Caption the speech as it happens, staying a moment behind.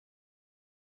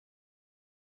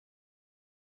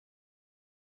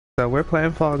So we're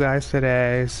playing Fall Guys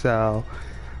today, so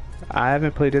I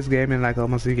haven't played this game in like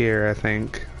almost a year, I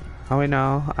think. Oh wait,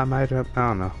 no, I might have, I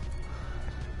don't know.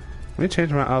 Let me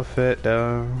change my outfit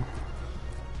though.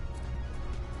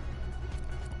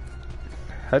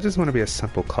 I just want to be a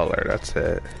simple color, that's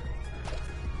it.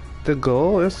 The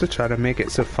goal is to try to make it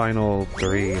to final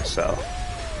 3, so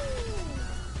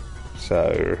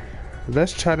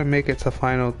let's try to make it to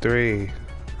final 3.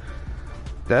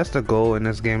 That's the goal in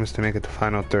this game, is to make it to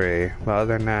final 3. But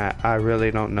other than that, I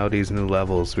really don't know these new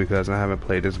levels because I haven't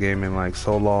played this game in like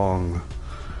so long.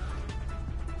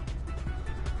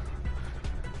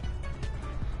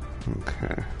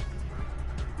 Okay.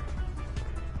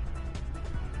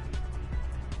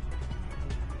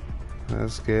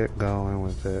 Let's get going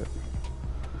with it.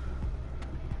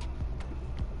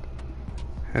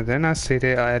 And then I see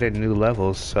they added new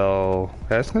levels, so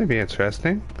that's gonna be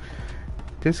interesting.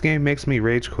 This game makes me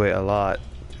rage quit a lot.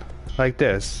 Like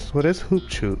this. What is Hoop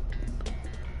Shoot?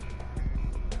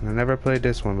 I never played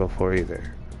this one before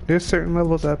either. There's certain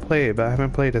levels I played, but I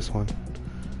haven't played this one.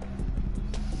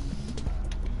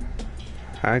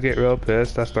 I get real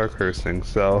pissed, I start cursing,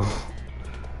 so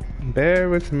bear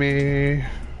with me.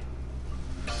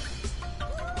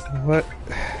 What?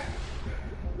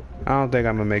 I don't think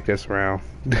I'm gonna make this round.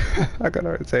 I can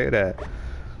already say that.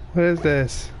 What is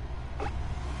this?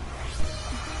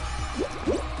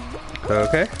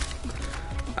 Okay.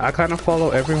 I kind of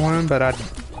follow everyone, but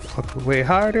wait,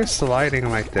 how are they sliding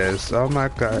like this? Oh my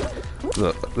god.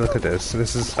 Look at this.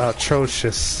 This is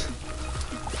atrocious.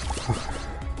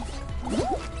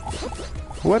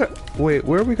 What? Wait,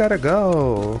 where we gotta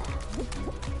go?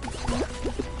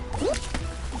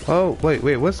 Oh,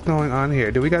 wait, what's going on here?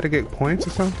 Do we gotta get points or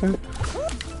something?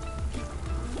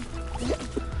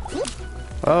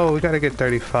 Oh, we gotta get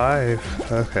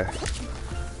 35. Okay.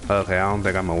 Okay, I don't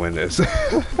think I'm gonna win this.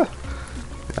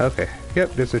 Okay,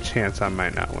 yep, there's a chance I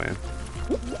might not win.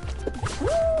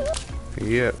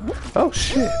 Yep. Oh,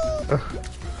 shit.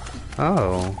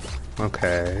 Oh,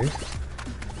 okay.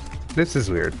 This is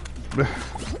weird.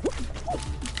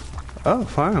 Oh,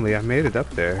 finally, I made it up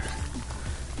there.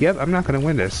 Yep, I'm not gonna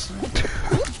win this.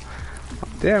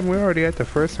 Damn, we're already at the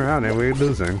first round and we're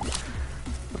losing.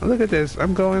 Look at this,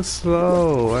 I'm going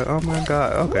slow. Oh my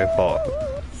god. Okay, fault.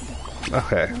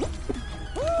 Okay.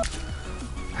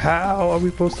 How are we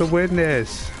supposed to win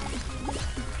this?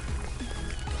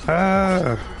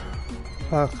 Ah.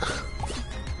 Fuck.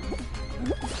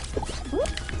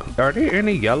 Are there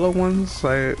any yellow ones?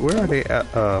 Like, where are they at?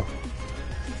 I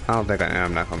don't think I am.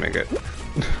 I'm not gonna make it.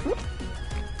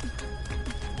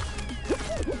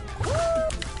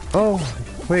 Oh,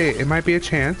 wait, it might be a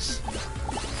chance.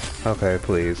 Okay,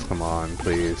 please, come on,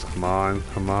 please, come on,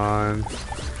 come on.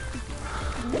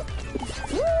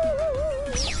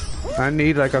 I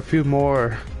need like a few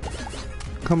more.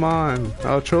 Come on.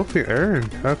 Oh, trophy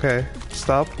earned. Okay,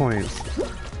 stop points.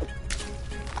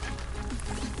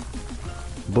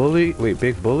 Bully, wait,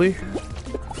 big bully?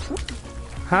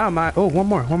 How am I? Oh, one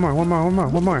more.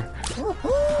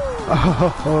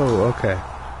 Oh, okay.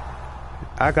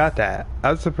 I got that.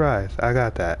 I'm surprised. I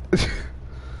got that.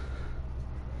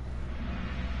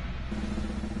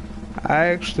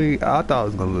 I thought I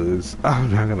was gonna lose.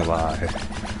 I'm not gonna lie.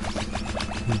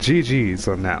 GG's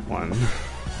on that one.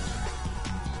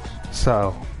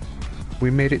 So,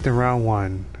 we made it to round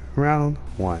 1. Round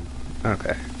 1.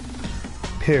 Okay.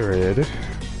 Period.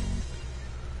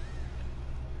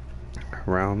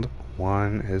 Round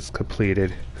 1 is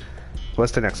completed.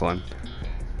 What's the next one?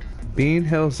 Bean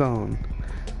Hill Zone.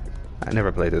 I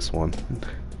never played this one.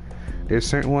 There's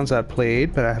certain ones I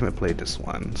played, but I haven't played this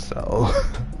one, so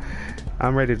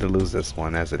I'm ready to lose this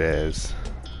one as it is.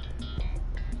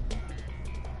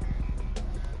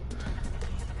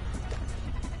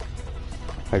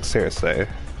 Like, seriously.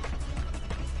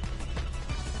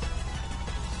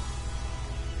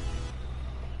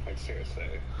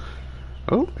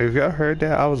 Oh, if y'all heard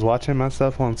that, I was watching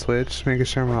myself on Twitch, making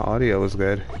sure my audio was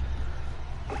good.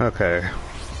 Okay.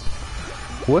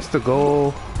 What's the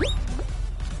goal?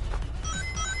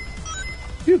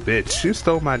 You bitch, you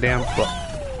stole my damn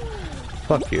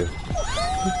fuck you.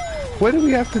 What do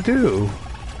we have to do?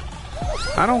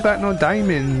 I don't got no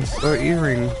diamonds or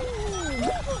earrings.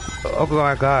 Oh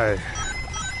my god.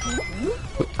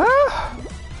 Ah!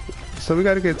 So we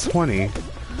gotta get 20.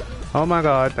 Oh my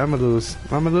god, I'm gonna lose.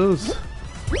 I'm gonna lose.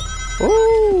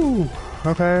 Ooh!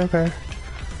 Okay, okay.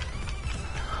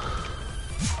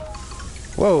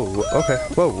 Whoa, okay.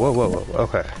 Whoa,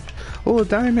 okay. Oh,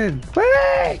 diamond!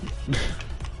 Wait!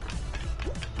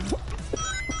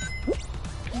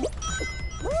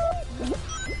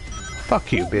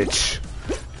 Fuck you, bitch.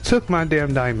 took my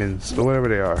damn diamonds, or whatever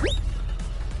they are.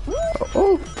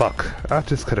 Oh, fuck. I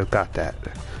just could have got that.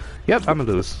 Yep, I'm gonna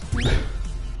lose.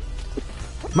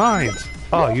 Mines!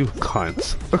 Oh, you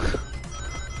cunts.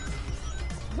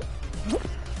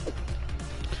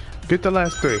 Get the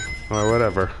last 3, or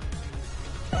whatever.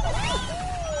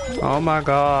 Oh my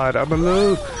god, I'm gonna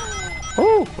lose.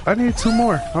 Oh, I need 2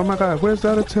 more. Oh my god, where's the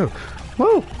other 2?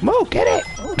 Woo! Moo, get it!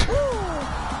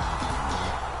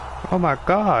 Oh my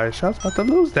gosh, I was about to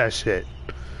lose that shit.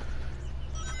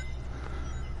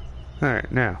 Alright,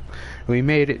 now, we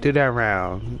made it to that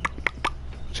round.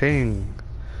 Ching.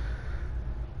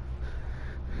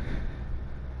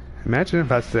 Imagine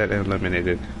if I said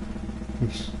eliminated.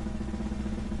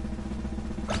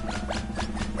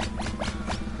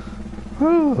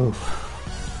 Whew.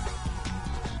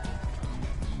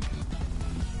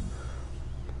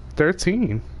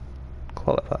 13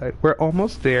 qualified. We're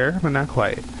almost there, but not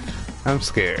quite. I'm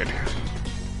scared.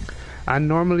 I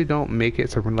normally don't make it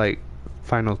to like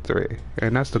final 3,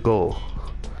 and that's the goal.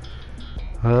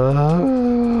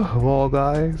 Well,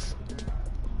 guys,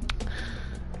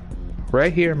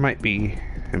 right here might be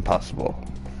impossible.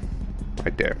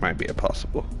 Right there might be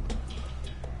impossible.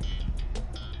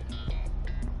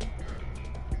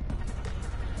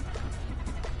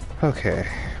 Okay,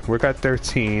 we got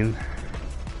 13.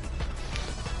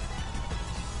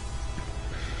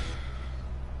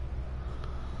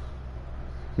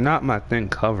 Not my thing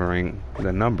covering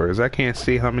the numbers. I can't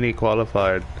see how many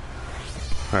qualified.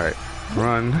 Alright,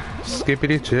 run.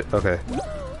 Skippity chip. Okay.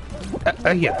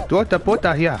 Yeah, yeah. Get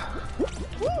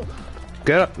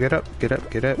up, get up, get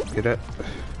up, get up, get up.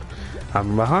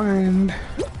 I'm behind.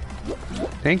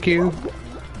 Thank you.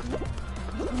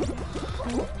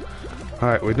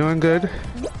 Alright, we're doing good.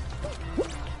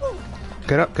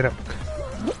 Get up, get up.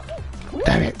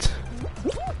 Damn it.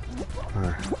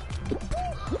 Alright.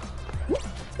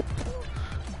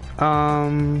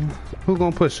 Who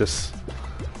gonna push us?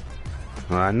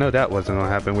 Well, I know that wasn't gonna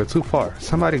happen. We're too far.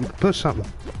 Somebody push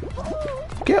something.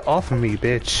 Get off of me,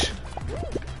 bitch.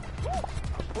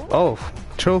 Oh,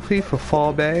 trophy for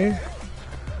Fall Bay.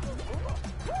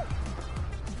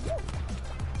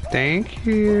 Thank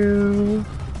you.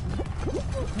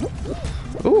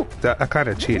 Ooh, I kind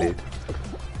of cheated.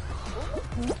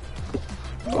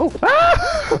 Oh,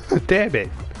 ah! Damn it.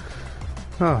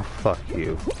 Oh, fuck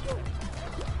you.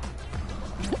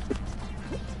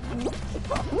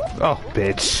 Oh,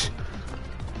 bitch.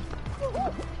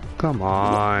 Come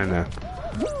on.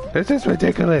 This is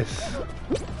ridiculous.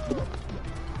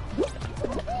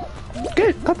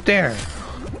 Get up there.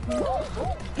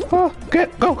 Oh,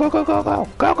 get, go, go, go, go, go,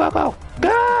 go, go, go,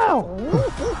 go!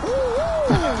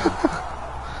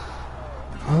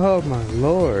 Oh my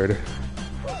lord.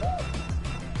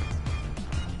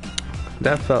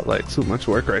 That felt like too much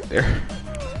work right there.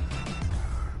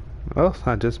 Oh,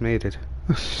 I just made it.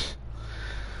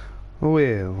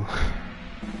 Well.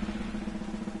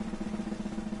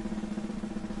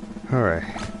 Alright.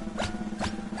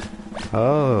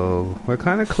 Oh, we're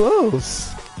kind of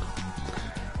close.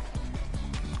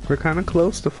 We're kind of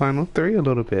close to final 3 a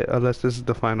little bit, unless this is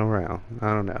the final round.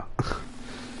 I don't know.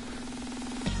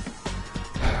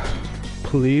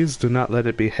 Please do not let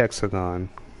it be hexagon.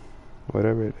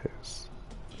 Whatever it is.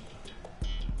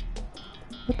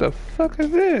 What the fuck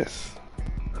is this?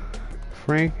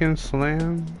 Franken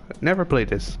Slam? Never played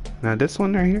this. Now this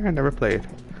one right here I never played.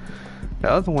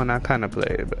 The other one I kinda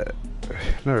played, but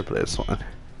never played this one.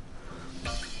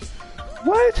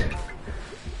 What?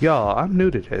 Y'all, I'm new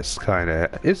to this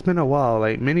kinda. It's been a while,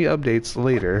 like many updates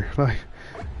later. Like,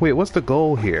 wait, what's the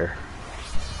goal here?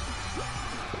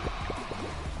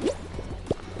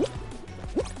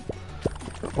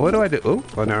 What do I do?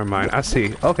 Oh, never mind. I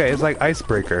see. Okay, it's like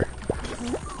Icebreaker.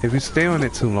 If you stay on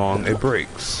it too long, it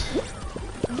breaks.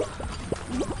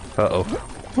 Uh-oh.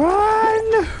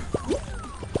 Run!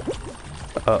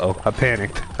 Uh-oh, I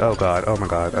panicked. Oh god, oh my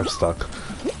god, I'm stuck.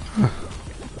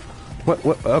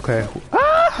 What, okay.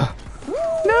 Ah!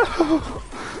 No!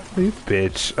 You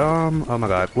bitch. Oh my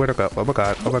god, where'd I go? Oh my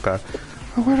god, oh my god.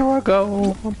 Where do I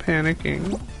go? I'm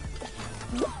panicking.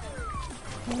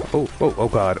 Oh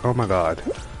god, oh my god.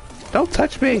 Don't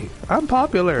touch me! I'm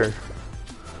popular!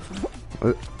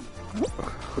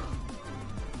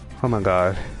 Oh my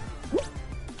god.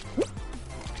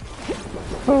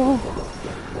 Oh.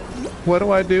 What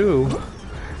do I do?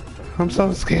 I'm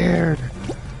so scared.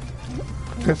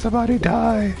 Can somebody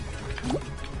die?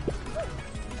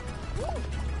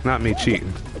 Not me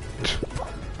cheating.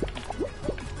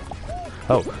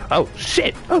 Oh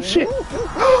shit! Oh shit!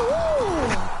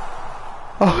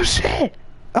 Oh shit!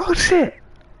 Oh shit!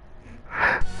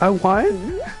 I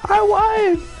won? I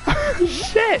won!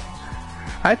 Shit!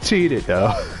 I cheated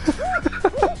though.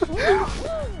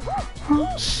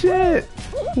 Oh shit!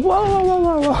 Whoa, whoa, whoa,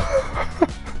 whoa, whoa!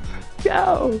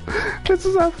 Yo! This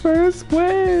is our first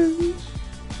win!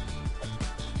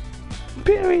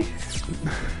 Period!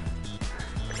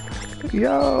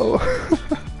 Yo!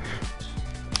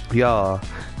 Y'all,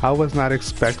 I was not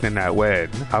expecting that win.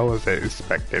 I wasn't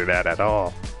expecting that at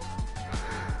all.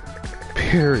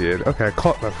 Period. Okay, I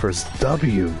caught my first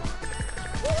W.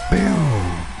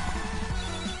 Bam!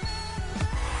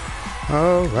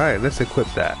 Alright, let's equip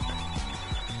that.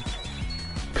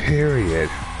 Period.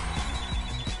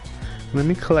 Let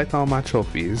me collect all my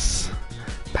trophies.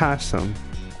 Pass them.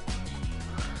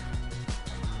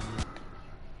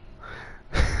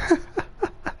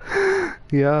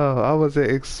 Yo, I wasn't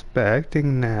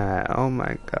expecting that. Oh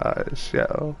my gosh,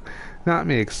 yo. Not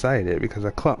me excited because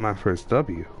I caught my first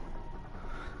W.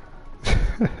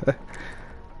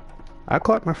 I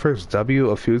caught my first W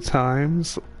a few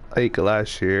times, like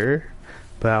last year,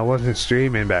 but I wasn't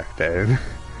streaming back then.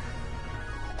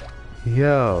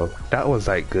 Yo, that was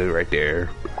like good right there.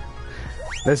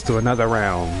 Let's do another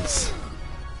round.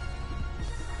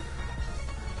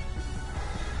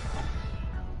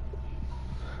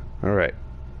 Alright.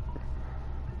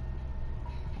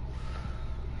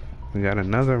 We got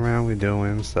another round we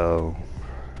doing, so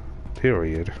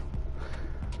period.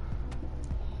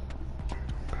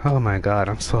 Oh my god,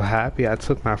 I'm so happy I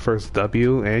took my first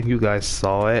W and you guys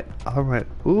saw it. Alright,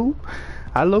 ooh.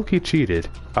 I low-key cheated.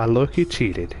 I low-key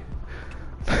cheated.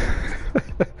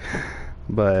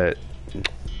 But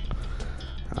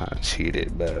I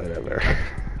cheated, but whatever.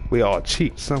 We all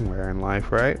cheat somewhere in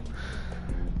life, right?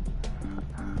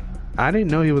 I didn't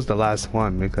know he was the last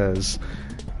one because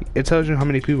it tells you how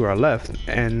many people are left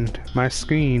and my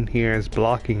screen here is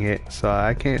blocking it, so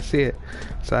I can't see it,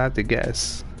 so I have to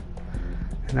guess,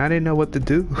 and I didn't know what to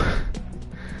do.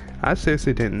 I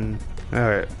seriously didn't.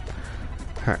 Alright,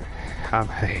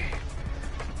 hey,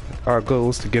 our goal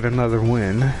is to get another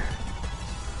win.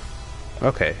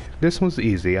 Okay, this one's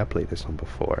easy. I played this one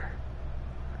before.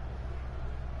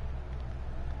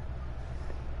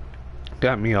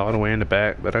 Got me all the way in the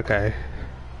back, but okay.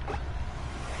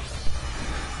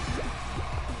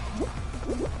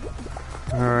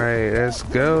 Alright, let's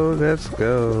go, let's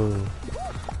go.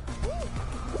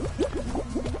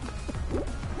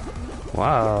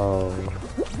 Wow.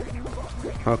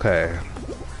 Okay.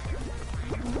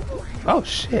 Oh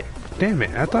shit. Damn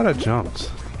it, I thought I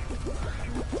jumped.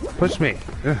 Push me.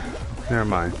 Ugh, never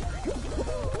mind.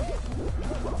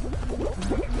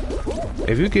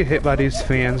 If you get hit by these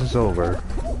fans, it's over.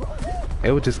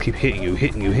 It would just keep hitting you,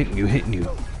 hitting you, hitting you, hitting you.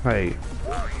 Right.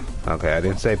 Okay, I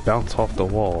didn't say bounce off the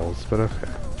walls, but okay.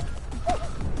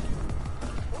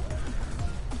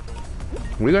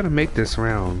 We're gonna make this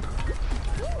round.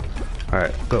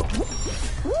 Alright, go.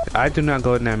 I do not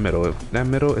go in that middle. That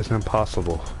middle is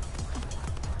impossible.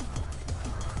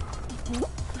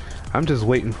 I'm just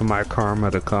waiting for my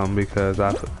karma to come because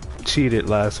I cheated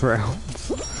last round.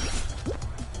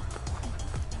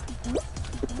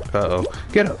 Uh-oh.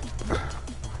 Get up!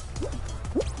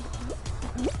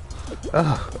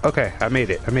 Oh, okay, I made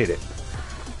it. I made it.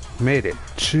 Made it.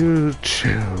 Choo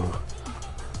choo.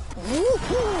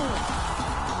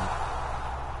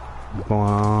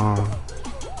 Wow.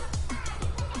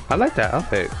 I like that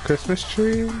outfit. Christmas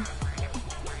tree.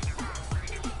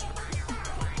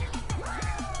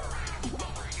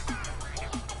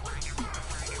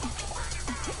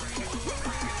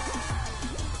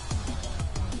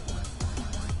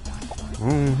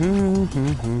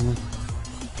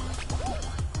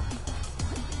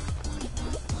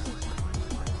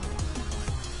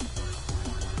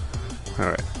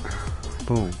 Alright.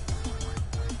 Boom.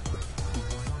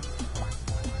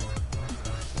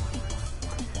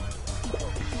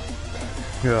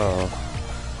 Yo.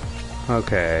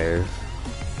 Okay.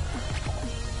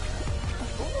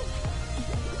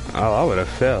 Oh, I would have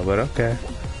failed, but okay.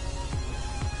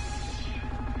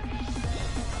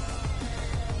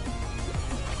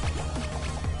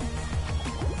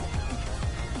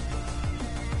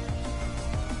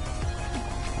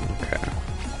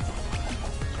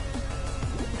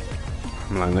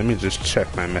 I'm like, let me just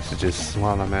check my messages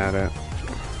while I'm at it.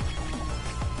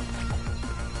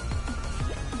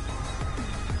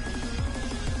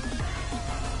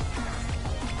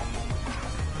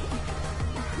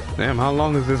 Damn, how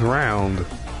long is this round?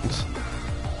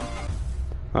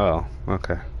 Oh,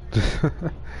 okay.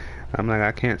 I'm like,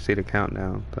 I can't see the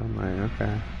countdown. So I'm like,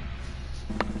 okay.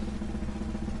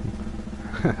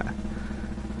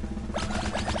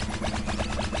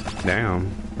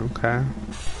 Damn, okay.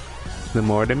 The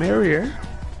more the merrier.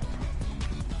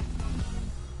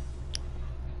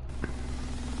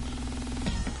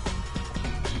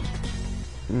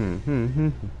 Mm-hmm.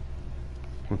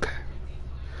 Okay.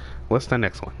 What's the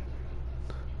next one?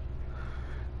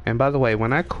 And by the way,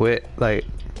 when I quit, like,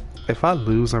 if I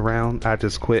lose a round, I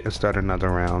just quit and start another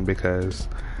round because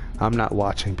I'm not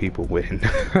watching people win.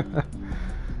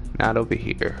 Not over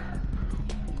here.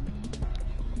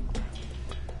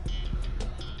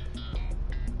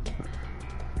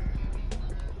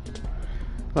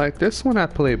 Like, this one I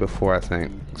played before, I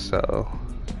think. So,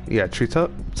 yeah, Treetop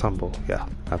Tumble. Yeah,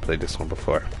 I played this one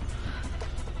before.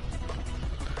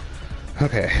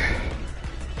 Okay.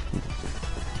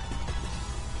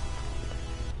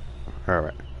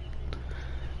 Alright.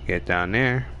 Get down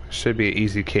there. Should be an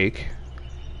easy cake.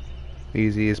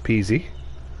 Easy as peasy.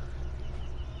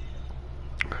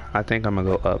 I think I'm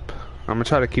gonna go up. I'm gonna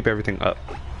try to keep everything up.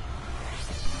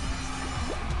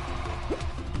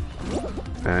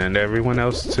 And everyone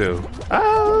else too.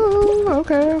 Oh,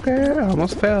 okay, okay. I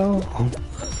almost fell.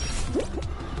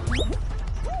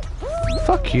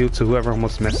 Fuck you to whoever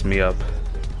almost messed me up.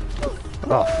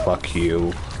 Oh, fuck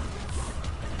you.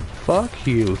 Fuck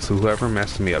you to whoever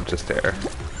messed me up just there.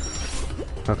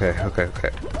 Okay, okay, okay.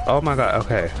 Oh my god,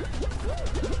 okay.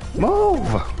 Move!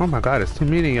 Oh my god, it's too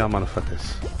many of y'all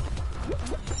motherfuckers.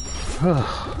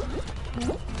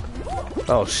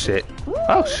 Oh shit.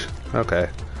 Oh okay.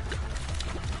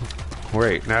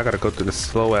 Wait, now I gotta go through this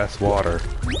slow ass water.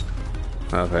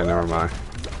 Okay, never mind.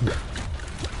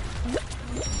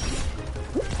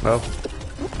 Oh.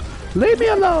 Leave me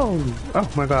alone! Oh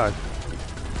my god.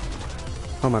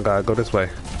 Oh my god, go this way.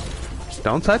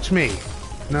 Don't touch me!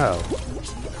 No.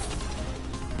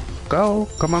 Go!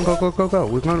 Come on, go, go, go, go.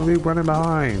 We're gonna be running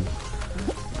behind.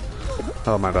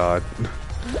 Oh my god.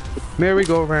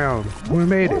 Merry-go-round. We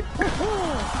made it.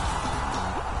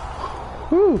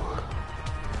 Whew.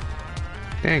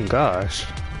 Dang gosh.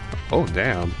 Oh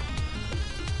damn.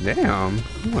 Damn.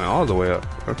 We went all the way up.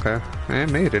 Okay.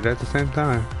 And made it at the same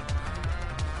time.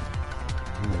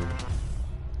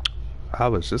 I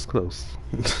was just close.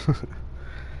 I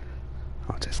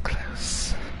was just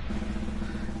close.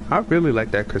 I really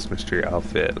like that Christmas tree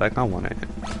outfit. Like, I want it.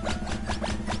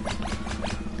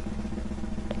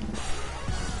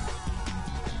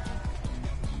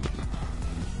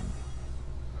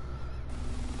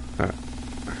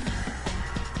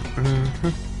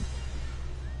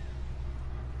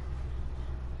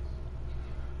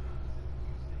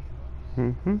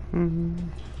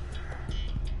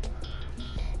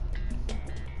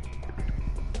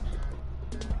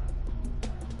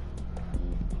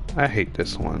 I hate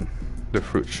this one, the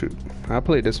fruit shoot. I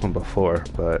played this one before,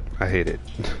 but I hate it.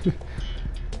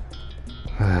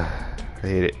 I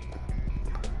hate it.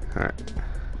 Alright.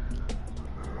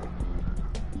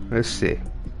 Let's see.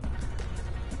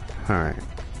 Alright.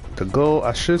 The goal,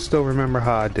 I should still remember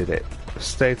how I did it.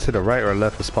 Stay to the right or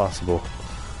left as possible.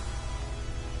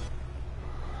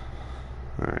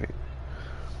 Alright.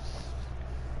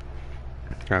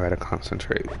 I gotta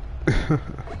concentrate.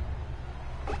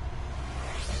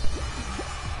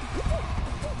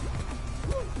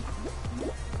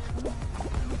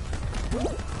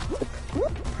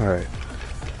 Alright.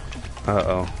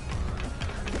 Uh-oh.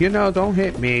 You know, don't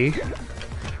hit me.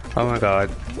 Oh my god.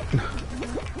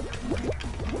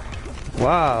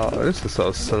 Wow, this is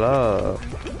so slow.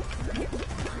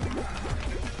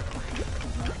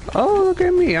 Oh, look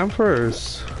at me, I'm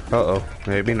first. Uh-oh,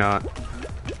 maybe not.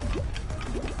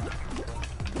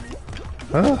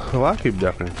 Oh, well, I keep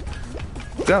ducking.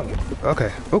 Go.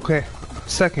 Okay, okay.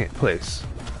 Second place.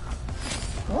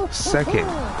 Second.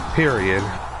 Period.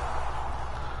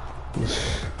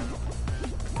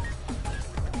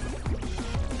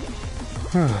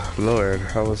 Lord,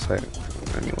 how was that?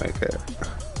 Anyway, okay.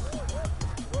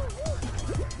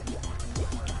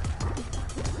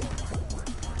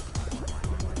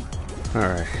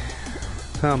 Alright.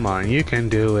 Come on, you can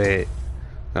do it.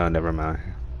 Oh, never mind.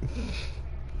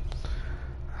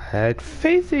 I had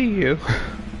faith in you.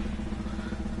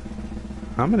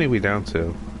 How many are we down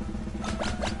to?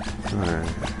 Alright.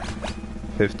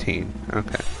 15.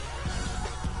 Okay.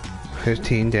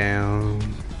 15 down.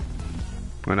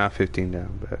 Well, not 15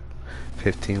 down, but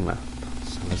 15 left.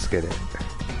 So let's get it.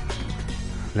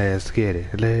 Let's get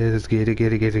it. Let's get it,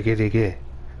 get it, get it, get it, get it.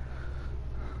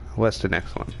 What's the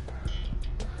next one?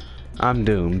 I'm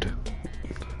doomed.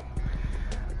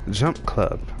 Jump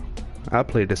Club. I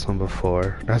played this one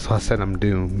before. That's why I said I'm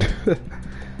doomed.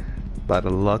 By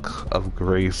the luck of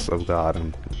grace of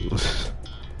God.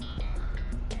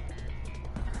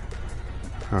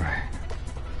 Alright.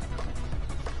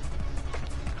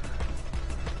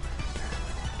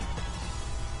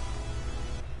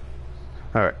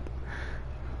 Alright.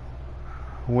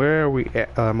 Where are we at?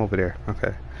 Oh, I'm over there.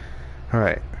 Okay.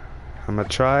 Alright. I'm gonna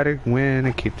try to win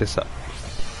and keep this up.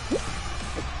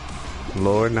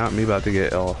 Lord, not me about to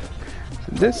get off.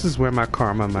 This is where my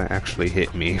karma might actually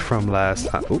hit me from last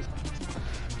time. Oop.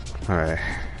 Alright.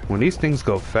 When these things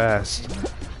go fast,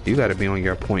 you gotta be on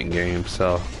your point game,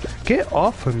 so get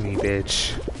off of me,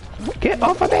 bitch. Get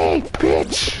off of me,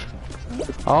 bitch!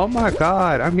 Oh my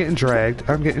god, I'm getting dragged.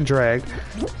 I'm getting dragged.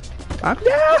 I'm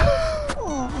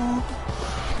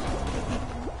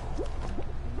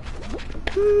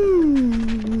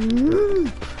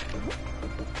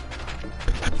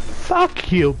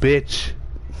Fuck you, bitch.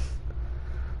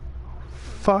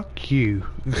 Fuck you.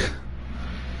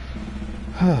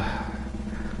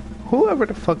 Whoever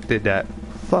the fuck did that,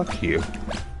 fuck you.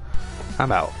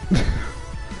 I'm out.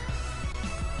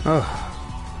 Oh.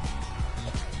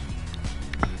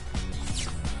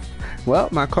 Well,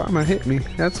 my karma hit me.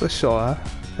 That's for sure.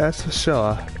 That's for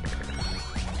sure.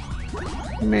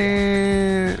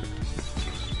 Man.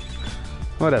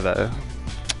 Whatever.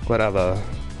 Whatever.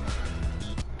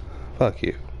 Fuck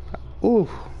you. Ooh.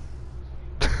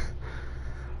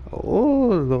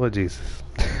 Oh, Lord Jesus.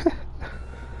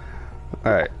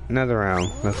 Alright, another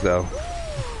round. Let's go.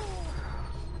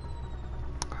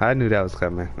 I knew that was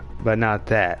coming, but not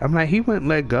that. I'm like, he wouldn't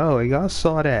let go, and y'all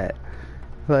saw that.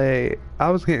 Like, I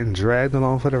was getting dragged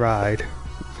along for the ride.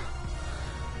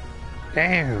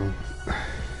 Damn.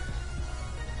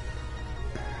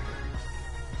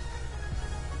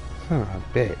 Son of a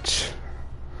bitch.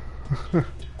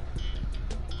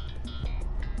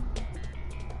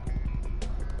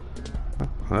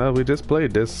 Well, we just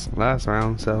played this last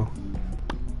round, so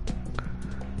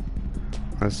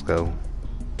let's go.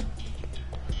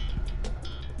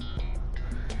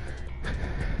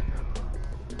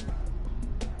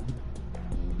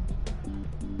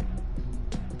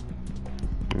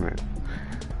 Alright.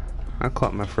 I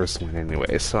caught my first one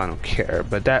anyway, so I don't care,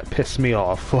 but that pissed me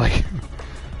off, like,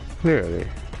 clearly.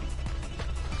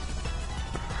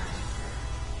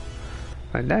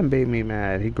 Like, that made me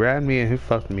mad. He grabbed me and he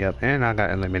fucked me up, and I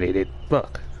got eliminated.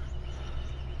 Fuck.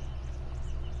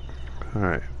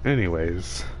 Alright,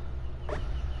 anyways. I'm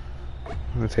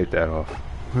gonna take that off.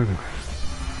 Anyway.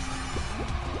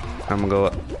 I'm gonna go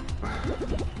up.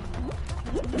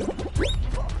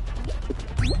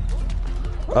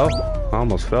 Oh, I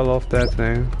almost fell off that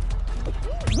thing.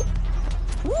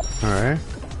 Alright.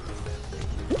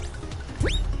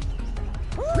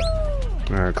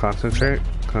 Alright, concentrate.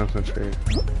 Concentrate.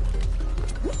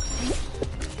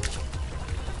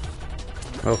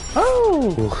 Oh.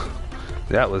 Oh!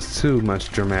 That was too much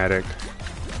dramatic.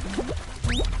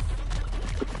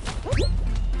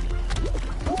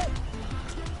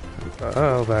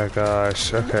 Oh my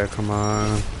gosh. Okay, come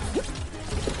on.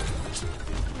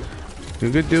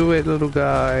 You could do it, little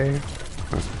guy.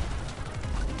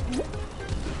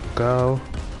 Go.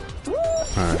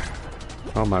 Alright.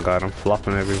 Oh my god, I'm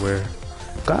flopping everywhere.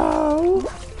 Go!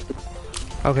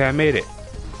 Okay, I made it.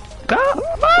 Go!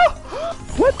 Oh!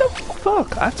 What the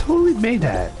fuck? I totally made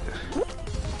that.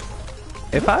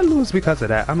 If I lose because of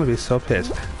that, I'm gonna be so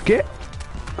pissed. Get...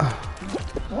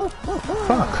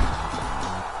 Fuck.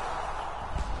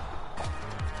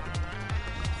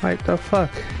 Like the fuck?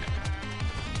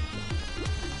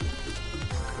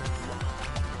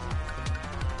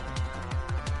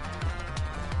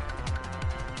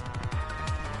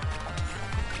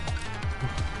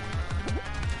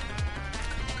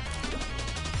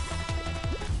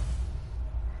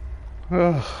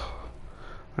 Ugh,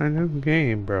 I know the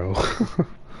game, bro.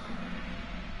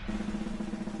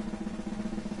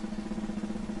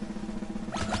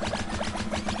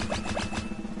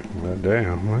 Well,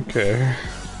 damn, okay.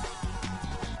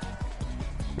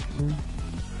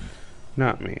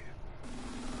 Not me.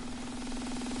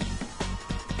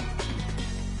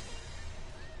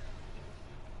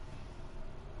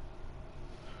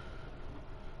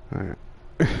 Alright.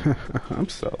 I'm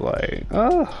so like,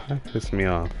 oh, that pissed me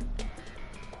off.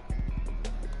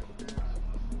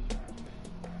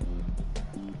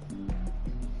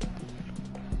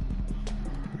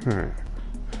 Alright.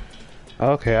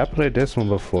 Okay, I played this one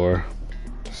before.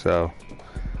 So,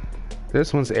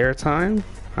 this one's airtime.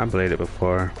 I played it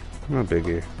before. No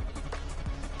biggie.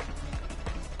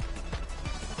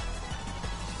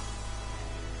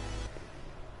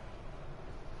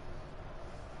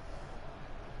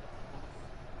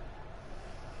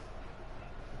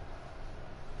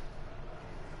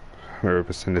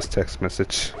 Whoever sent this text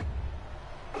message.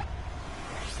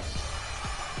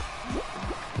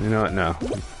 You know what? No.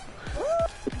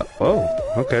 Oh,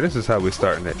 okay, this is how we're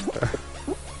starting it.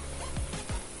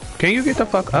 Can you get the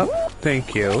fuck up?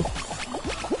 Thank you.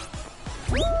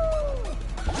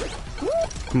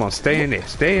 Come on, stay in there,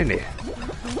 stay in there.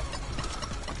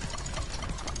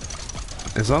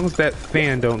 As long as that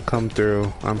fan don't come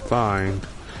through, I'm fine.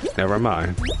 Never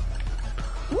mind.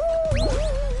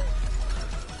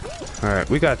 Alright,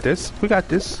 we got this. We got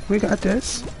this. We got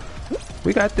this.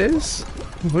 We got this.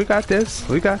 We got this.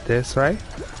 We got this, right?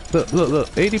 Look, look, look.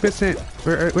 80%.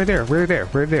 We're there. We're there.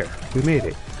 We're there. We made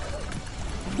it.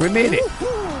 We made it.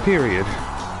 Period.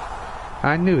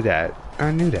 I knew that.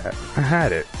 I knew that. I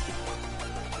had it.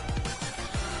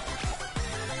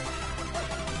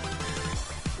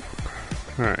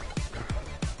 Alright.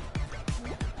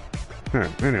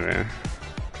 Alright, anyway.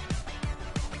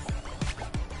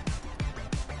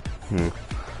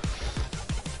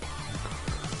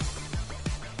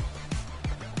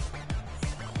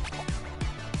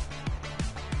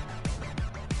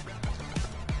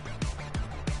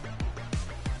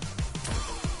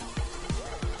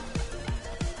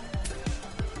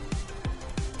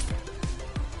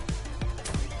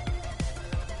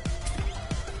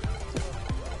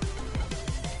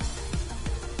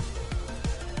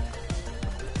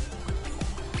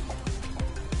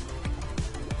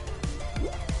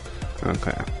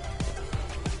 Okay.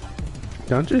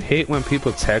 Don't you hate when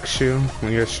people text you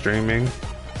when you're streaming?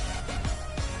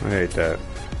 I hate that.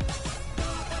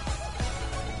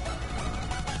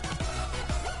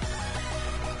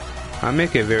 I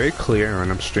make it very clear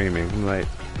when I'm streaming. I'm like,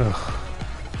 ugh.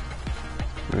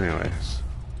 Anyways.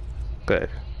 Good.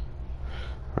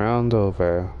 Round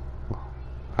over.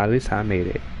 At least I made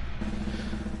it.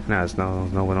 Now it's no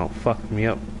one don't fuck me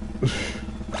up.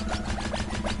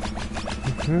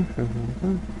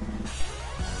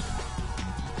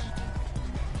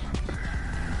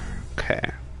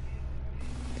 Okay.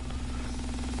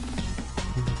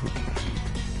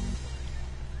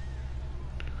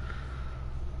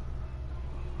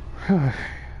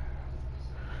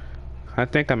 I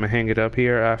think I'm gonna hang it up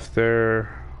here after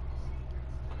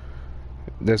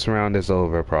this round is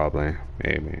over, probably.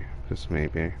 Maybe. Just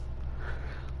maybe.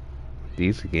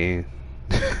 These again.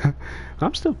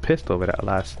 I'm still pissed over that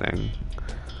last thing.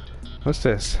 What's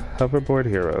this? Hoverboard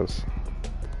Heroes.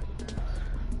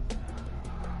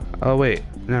 Oh wait,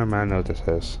 never mind, I know what this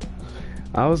is.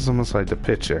 I was almost like the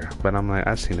picture, but I'm like,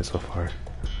 I've seen it so far.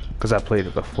 Because I played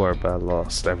it before, but I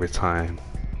lost every time.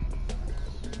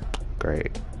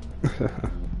 Great.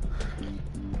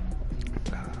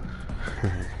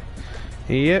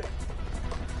 Yep.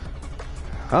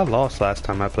 I lost last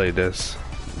time I played this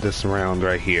round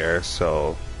right here,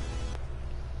 so...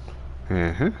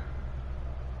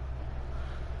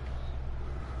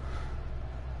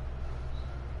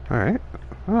 Alright.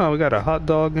 Oh, we got a hot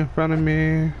dog in front of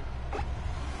me.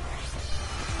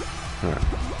 Right.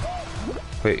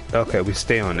 Wait, okay, we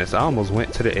stay on this. I almost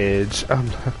went to the edge.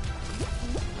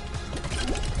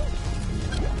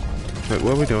 Wait,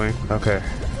 what are we doing? Okay.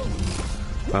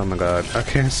 Oh my god, I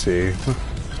can't see.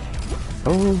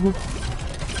 Oh.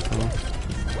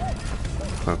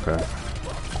 Okay.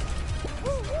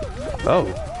 Oh.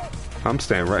 I'm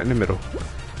staying right in the middle.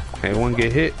 Anyone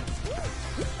get hit?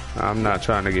 I'm not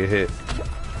trying to get hit.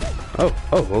 Oh,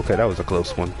 okay, that was a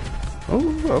close one.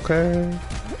 Oh, okay.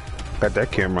 Got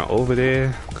that camera over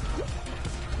there.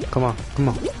 Come on, come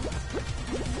on.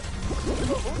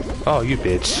 Oh, you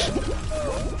bitch.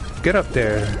 Get up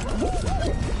there.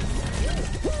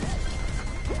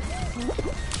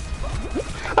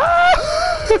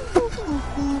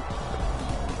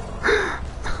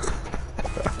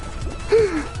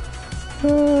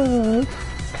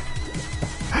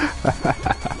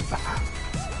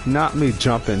 Not me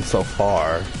jumping so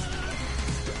far.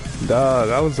 Dog,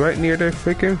 I was right near the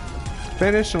freaking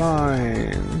finish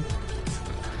line.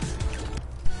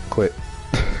 Quit.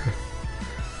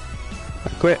 I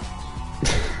quit.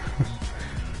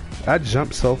 I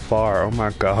jumped so far, oh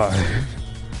my god.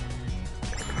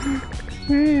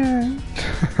 Man.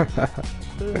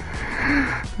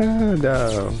 Oh,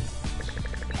 no.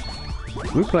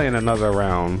 We're playing another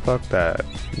round. Fuck that.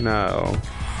 No.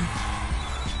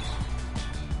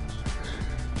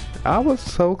 I was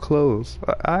so close.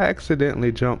 I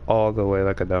accidentally jumped all the way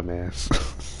like a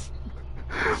dumbass.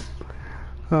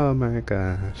 Oh my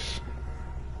gosh.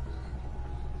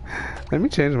 Let me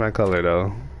change my color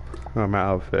though. On my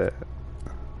outfit.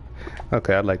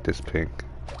 Okay, I like this pink.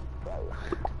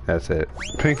 That's it.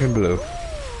 Pink and blue.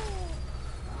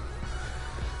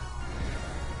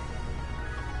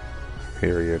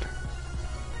 Period.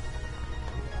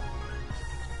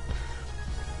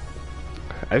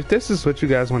 If this is what you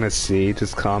guys want to see,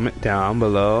 just comment down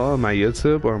below on my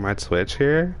YouTube or my Twitch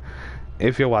here.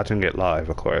 If you're watching it live,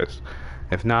 of course.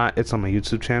 If not, it's on my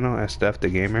YouTube channel at Steph the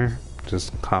Gamer.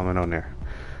 Just comment on there.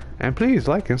 And please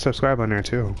like and subscribe on there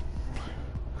too.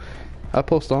 I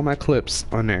post all my clips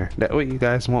on there. That way you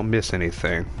guys won't miss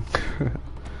anything.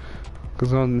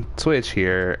 Because on Twitch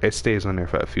here, it stays on there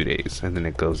for a few days and then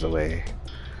it goes away.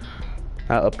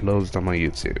 I upload them on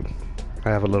YouTube. I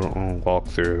have a little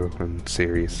walkthrough and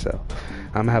series, so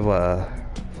I'm gonna have a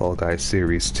Fall Guys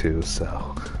series too,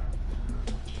 so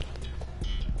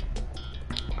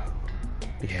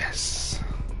yes.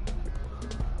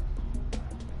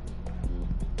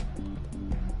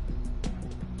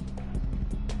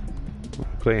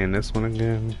 Playing this one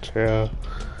again, child.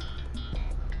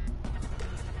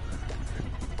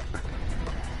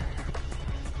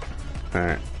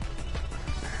 Alright.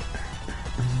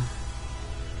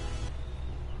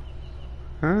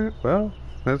 Alright, well,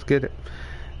 let's get it.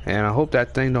 And I hope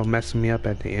that thing don't mess me up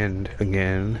at the end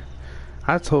again.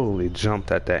 I totally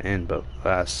jumped at that end but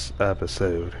last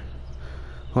episode.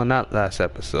 Well, not last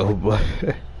episode, but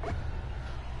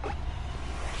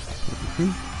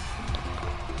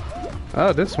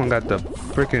oh, this one got the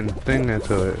freaking thing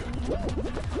into it.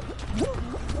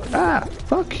 Ah,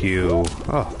 fuck you.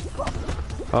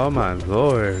 Oh my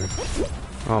lord.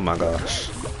 Oh my gosh.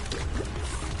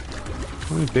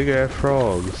 These big ass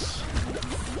frogs.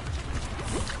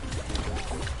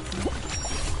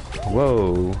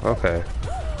 Whoa, okay.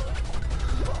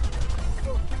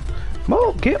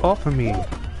 Mo, get off of me. I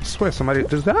swear somebody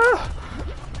does that.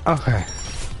 Okay.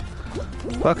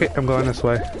 Fuck it, I'm going this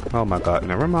way. Oh my god,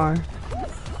 never mind.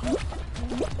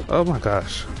 Oh my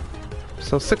gosh.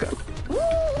 So sick of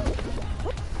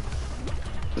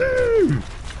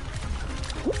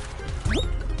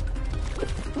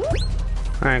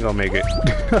I ain't gonna make it.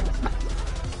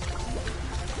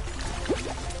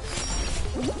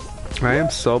 I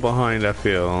am so behind, I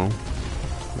feel.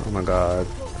 Oh my god.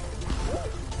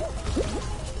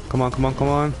 Come on, come on, come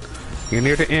on. You're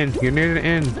near the end. You're near the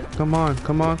end. Come on,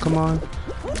 come on, come on.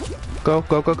 Go,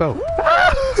 go, go, go.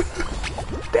 Ah!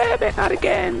 Damn it, not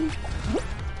again.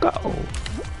 Go.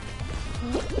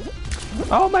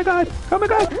 Oh my god. Oh my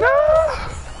god.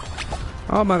 Ah!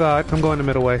 Oh my god. I'm going the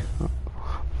middle way.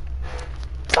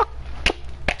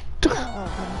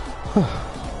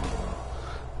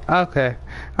 Okay,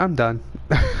 I'm done.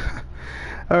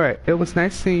 Alright, it was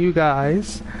nice seeing you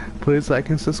guys. Please like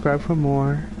and subscribe for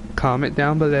more. Comment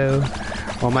down below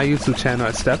on my YouTube channel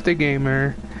at Steph the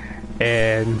Gamer.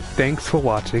 And thanks for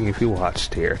watching if you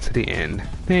watched here to the end.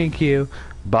 Thank you.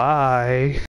 Bye.